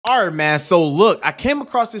All right, man. So look, I came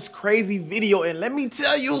across this crazy video and let me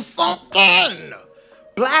tell you something.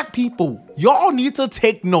 Black people, y'all need to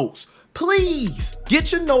take notes. Please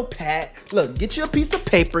get your notepad. Look, get you a piece of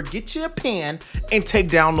paper, get you a pen, and take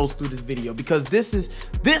down notes through this video because this is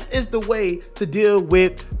the way to deal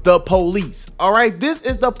with the police. All right, this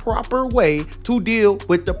is the proper way to deal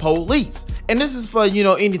with the police. And this is for, you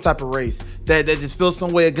know, any type of race that just feels some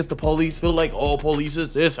way against the police, feel like all police is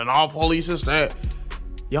this and all police is that.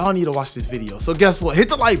 Y'all need to watch this video. So guess what? Hit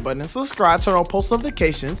the like button and subscribe, turn on post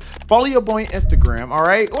notifications, follow your boy on Instagram, all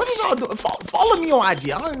right? What is y'all doing? Follow me on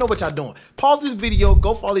IG. I don't even know what y'all doing. Pause this video,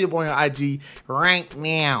 go follow your boy on IG right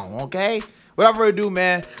now, okay? Without further ado,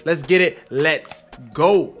 man, let's get it. Let's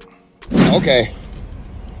go. Okay.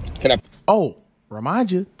 Can I? Oh,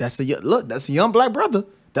 remind you, that's a young black brother.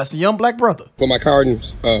 That's a young black brother. Put my car in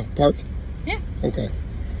park? Yeah. Okay.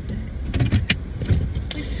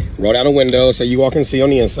 Roll down the window so you all can see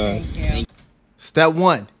on the inside. Yeah. Step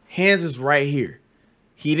one, hands is right here.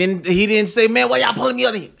 He didn't say, man, why y'all pulling me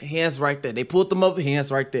up? Hands right there. They pulled them over,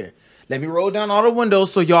 hands right there. Let me roll down all the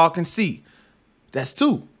windows so y'all can see. That's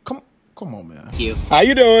two. Come on, man. Thank you. How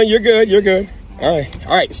you doing? You're good. You're good. All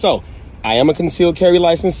right. So I am a concealed carry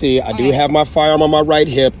licensee. I do have my firearm on my right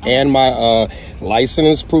hip and my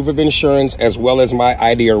license, proof of insurance, as well as my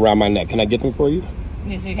ID around my neck. Can I get them for you?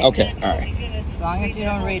 Yes, you can. Okay. All right. As long as you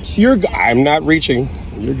don't reach. I'm not reaching.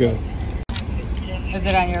 You're good. Is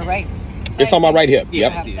it on your right side? It's on my right hip. Yeah,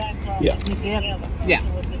 Yep. I see it. Yeah. You see it? Yeah.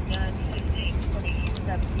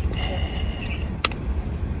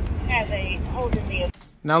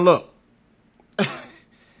 Now look,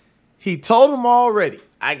 he told him already.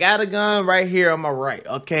 I got a gun right here on my right.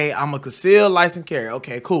 Okay, I'm a concealed license carrier.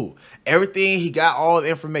 Okay, cool. Everything, he got all the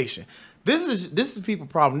information. This is people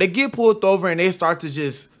problem. They get pulled over and they start to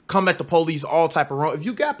just come at the police all type of wrong. If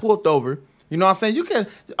you got pulled over, you know what I'm saying? You can,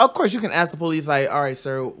 of course, you can ask the police like, all right,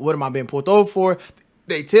 sir, what am I being pulled over for?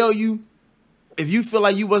 They tell you. If you feel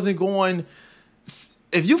like you wasn't going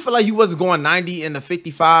 90 in the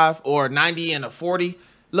 55 or 90 in the 40,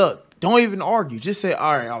 look, don't even argue. Just say,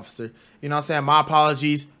 all right, officer, you know what I'm saying? My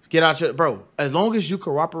apologies. Get out your, bro. As long as you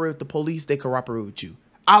cooperate with the police, they cooperate with you.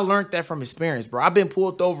 I learned that from experience, bro. I've been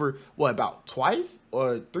pulled over, what, about twice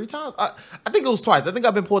or 3 times? I think it was twice. I think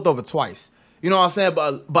I've been pulled over twice. You know what I'm saying?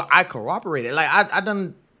 But I cooperated. Like, I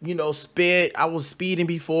done, you know, sped. I was speeding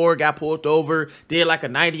before, got pulled over, did like a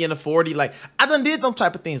 90 and a 40. Like, I done did them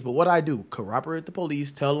type of things. But what I do, cooperate with the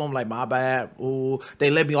police, tell them, like, my bad. Ooh,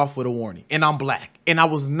 they let me off with a warning. And I'm black. And it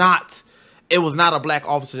was not a black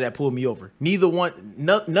officer that pulled me over. None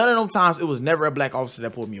of them times, it was never a black officer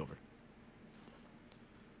that pulled me over.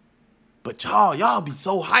 But y'all be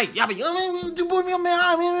so hyped. Y'all be, you put me on,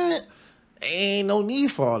 man. Ain't no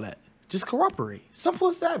need for all that. Just cooperate. Simple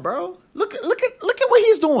as that, bro. Look at what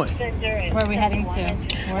he's doing. Where are we heading to?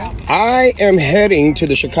 Where? I am heading to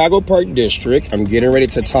the Chicago Park District. I'm getting ready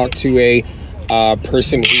to talk to a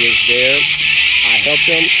person who is there. I help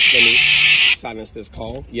them. Let me silence this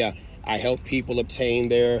call. Yeah, I help people obtain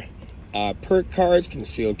their perk cards,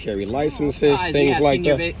 concealed carry licenses, things like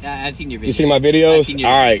that. I've seen your videos. You see my videos?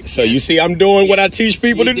 All right. So you see I'm doing what I teach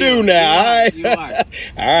people to do now. All right. You are.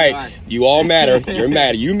 All right. You all matter. You're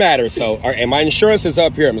matter. You matter. So, all right. And my insurance is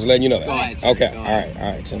up here. I'm just letting you know that. Go ahead, sir. Okay. Go All ahead. right.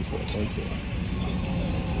 All right. 10-4.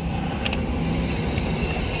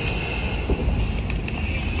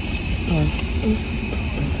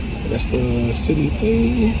 10-4. That's the city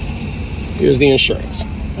thing. Here's the insurance.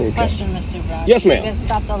 So question, Mr. Brown. Yes, ma'am. You get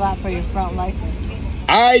stopped a lot for your front license.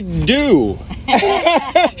 I do.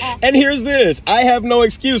 And here's this. I have no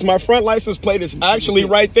excuse. My front license plate is actually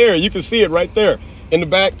right there. You can see it right there in the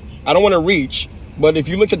back. I don't want to reach, but if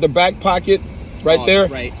you look at the back pocket right there.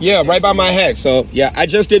 Right. Yeah, right by my head. So, yeah, I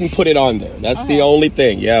just didn't put it on there. That's the only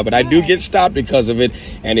thing. Yeah, but I do get stopped because of it,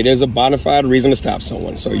 and it is a bona fide reason to stop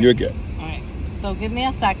someone. So you're good. All right. So give me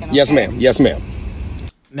a second. Okay? Yes, ma'am. Yes, ma'am.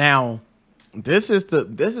 Now, this is the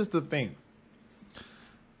thing.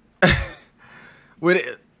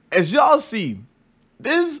 As y'all see,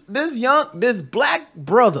 this black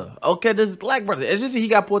brother, okay, this black brother. It's just he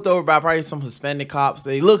got pulled over by probably some Hispanic cops.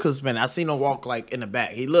 They look Hispanic. I seen him walk like in the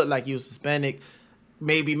back. He looked like he was Hispanic.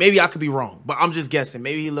 Maybe I could be wrong, but I'm just guessing.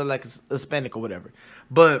 Maybe he looked like Hispanic or whatever.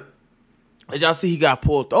 But as y'all see, he got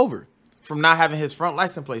pulled over from not having his front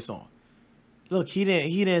license plates on. Look, he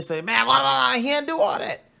didn't say, man, he didn't do all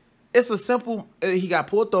that. It's a simple, he got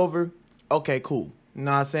pulled over. Okay, cool. You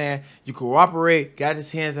know what I'm saying? You cooperate, got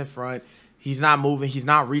his hands in front. He's not moving. He's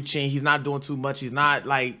not reaching. He's not doing too much. He's not,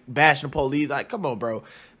 like, bashing the police. Like, come on, bro.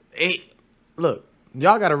 Look,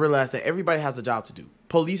 y'all got to realize that everybody has a job to do.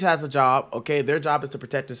 Police has a job, okay? Their job is to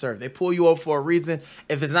protect and serve. They pull you over for a reason.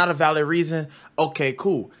 If it's not a valid reason, okay,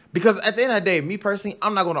 cool. Because at the end of the day, me personally,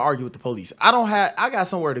 I'm not going to argue with the police. I got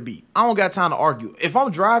somewhere to be. I don't got time to argue. If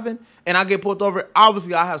I'm driving and I get pulled over,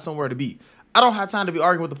 obviously I have somewhere to be. I don't have time to be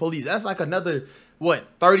arguing with the police. That's like another, what,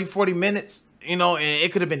 30, 40 minutes, you know, and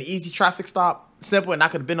it could have been an easy traffic stop, simple, and I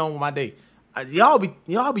could have been on with my day. Y'all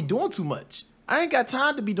be doing too much. I ain't got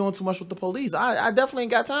time to be doing too much with the police. I definitely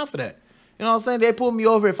ain't got time for that. You know what I'm saying? They pull me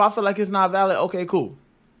over. If I feel like it's not valid, okay, cool.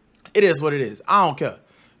 It is what it is. I don't care.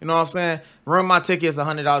 You know what I'm saying? Run my ticket, it's a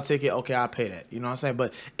 $100 ticket. Okay, I'll pay that. You know what I'm saying?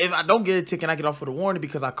 But if I don't get a ticket and I get off with a warning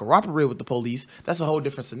because I cooperate with the police, that's a whole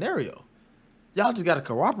different scenario. Y'all just got to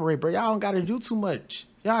cooperate, bro. Y'all don't got to do too much.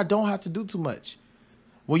 Y'all don't have to do too much.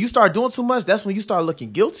 When you start doing too much, that's when you start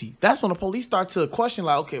looking guilty. That's when the police start to question,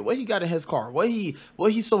 like, okay, what he got in his car? What he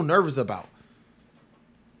so nervous about?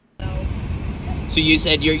 So you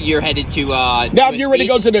said you're headed to I'm getting ready to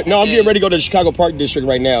go to the Chicago Park District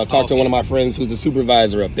right now. Talk to one of my friends who's a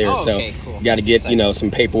supervisor up there. Okay, cool. Got to get, you know,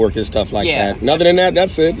 some paperwork and stuff like that. And Yeah. other than that,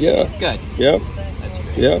 that's it. Yeah. Good. Yeah. That's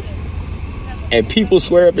great. Yeah. And people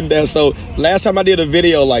swear up and down. So last time I did a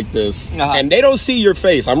video like this, and they don't see your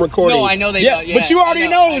face. I'm recording. No, I know they don't. don't. Yeah, but you already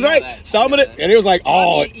know, right? That. Some of it, and it was like,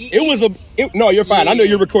 oh, no, you're fine. I know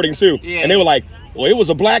you're recording too. Yeah. And they were like, well, it was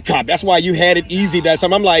a black cop. That's why you had it easy that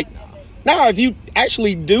time. I'm like, now, if you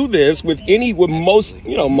actually do this with most,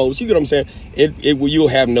 you get what I'm saying? You'll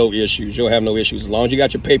have no issues. You'll have no issues as long as you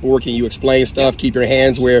got your paperwork and you explain stuff. Keep your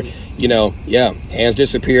hands where, hands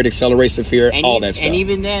disappeared, accelerates the fear, all that stuff. And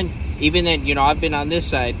even then, I've been on this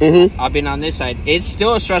side. Mm-hmm. I've been on this side. It's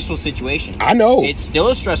still a stressful situation. I know. It's still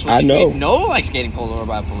a stressful situation. I know. No one likes getting pulled over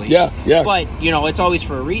by police. Yeah. But, it's always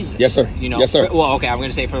for a reason. Yes, sir. Yes, sir. Well, okay, I'm going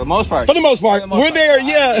to say for the most part. For the most part. We're there,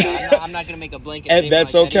 I'm not going to make a blanket statement. And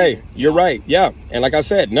that's like okay. That You're right. Yeah. And like I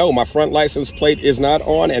said, no, my front license plate is not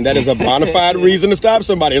on, and that is a bona fide reason to stop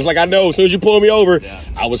somebody. It's like, I know, as soon as you pull me over,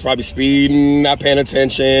 I was probably speeding, not paying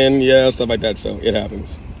attention, stuff like that. So it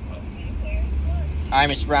happens. All right,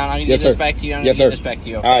 Mr. Brown, I'm going to give this back to you. I'm going to give this back to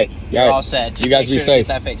you. Okay? All right. You're all set. Just you guys be safe.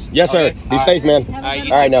 Get that fixed. Yes, sir. Okay? Be safe, man. All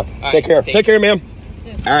right, now. Take care. Take care, ma'am.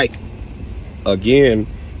 All right. Again,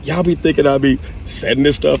 y'all be thinking I'll be setting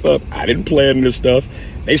this stuff up. I didn't plan this stuff.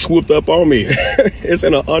 They swooped up on me. It's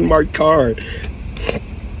in an unmarked car.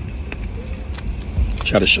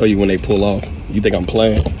 Try to show you when they pull off. You think I'm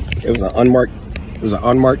playing. It was an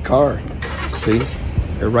unmarked car. See?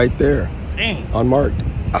 They're right there. Dang. Unmarked.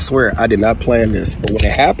 I swear, I did not plan this, but when it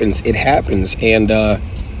happens, and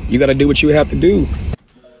you got to do what you have to do.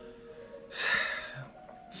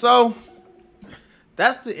 So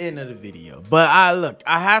that's the end of the video. But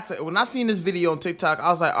I had to, when I seen this video on TikTok, I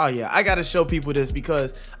was like, oh yeah, I got to show people this,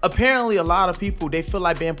 because apparently a lot of people, they feel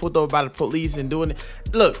like being pulled over by the police and doing it.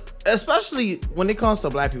 Look, especially when it comes to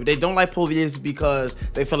black people, they don't like police because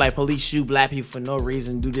they feel like police shoot black people for no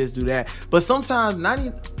reason, do this, do that. But sometimes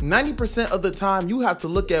 90% of the time, you have to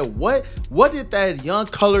look at what did that young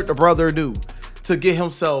colored brother do to get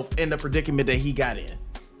himself in the predicament that he got in.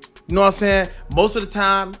 You know what I'm saying? Most of the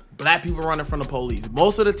time, black people running from the police.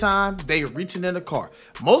 Most of the time, they reaching in the car.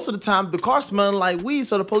 Most of the time, the car smelling like weed,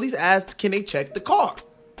 so the police asked, can they check the car?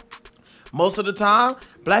 Most of the time,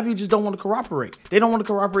 black people just don't want to cooperate. They don't want to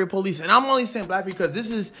cooperate with police. And I'm only saying black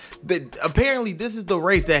because apparently this is the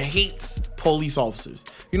race that hates police officers.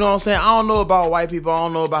 You know what I'm saying? I don't know about white people. I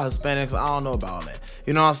don't know about Hispanics. I don't know about all that.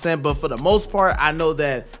 You know what I'm saying? But for the most part, I know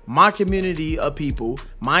that my community of people,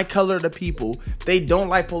 my color of people, they don't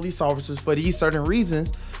like police officers for these certain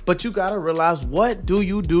reasons. But you gotta realize, what do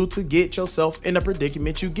you do to get yourself in the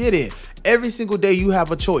predicament you get in? Every single day you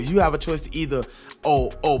have a choice. You have a choice to either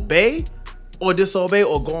obey or disobey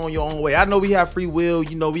or go on your own way. I know we have free will.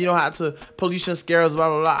 We don't have to police and scare us, blah,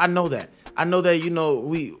 blah, blah. I know that.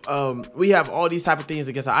 We have all these type of things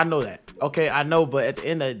against us. I know that. Okay, I know. But at the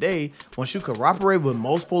end of the day, once you cooperate with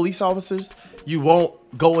most police officers, you won't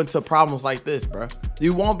go into problems like this, bro.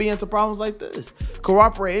 You won't be into problems like this.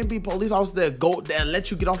 Cooperate and be police officers that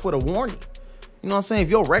let you get off with a warning. You know what I'm saying?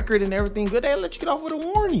 If your record and everything good, they'll let you get off with a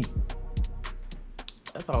warning.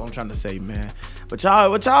 That's all I'm trying to say, man. But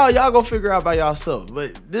y'all go figure out by yourself.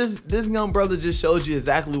 But this young brother just showed you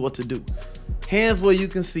exactly what to do. Hands where you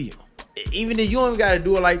can see them. Even if you don't even got to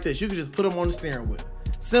do it like this, you can just put them on the steering wheel.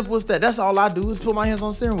 Simple as that. That's all I do is put my hands on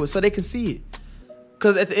the steering wheel so they can see it.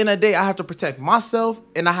 Because at the end of the day, I have to protect myself,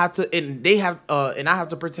 and I have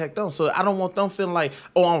to protect them. So I don't want them feeling like,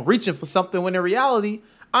 oh, I'm reaching for something, when in reality,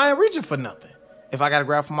 I ain't reaching for nothing. If I got to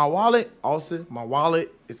grab for my wallet, also, my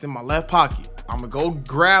wallet is in my left pocket. I'm going to go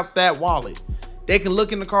grab that wallet. They can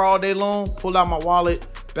look in the car all day long, pull out my wallet,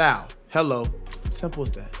 bow, hello. Simple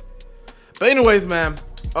as that. But anyways, man,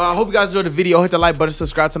 I hope you guys enjoyed the video. Hit the like button,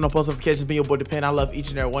 subscribe, turn on post notifications. Be your boy Depend. I love each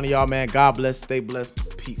and every one of y'all, man. God bless. Stay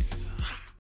blessed. Peace.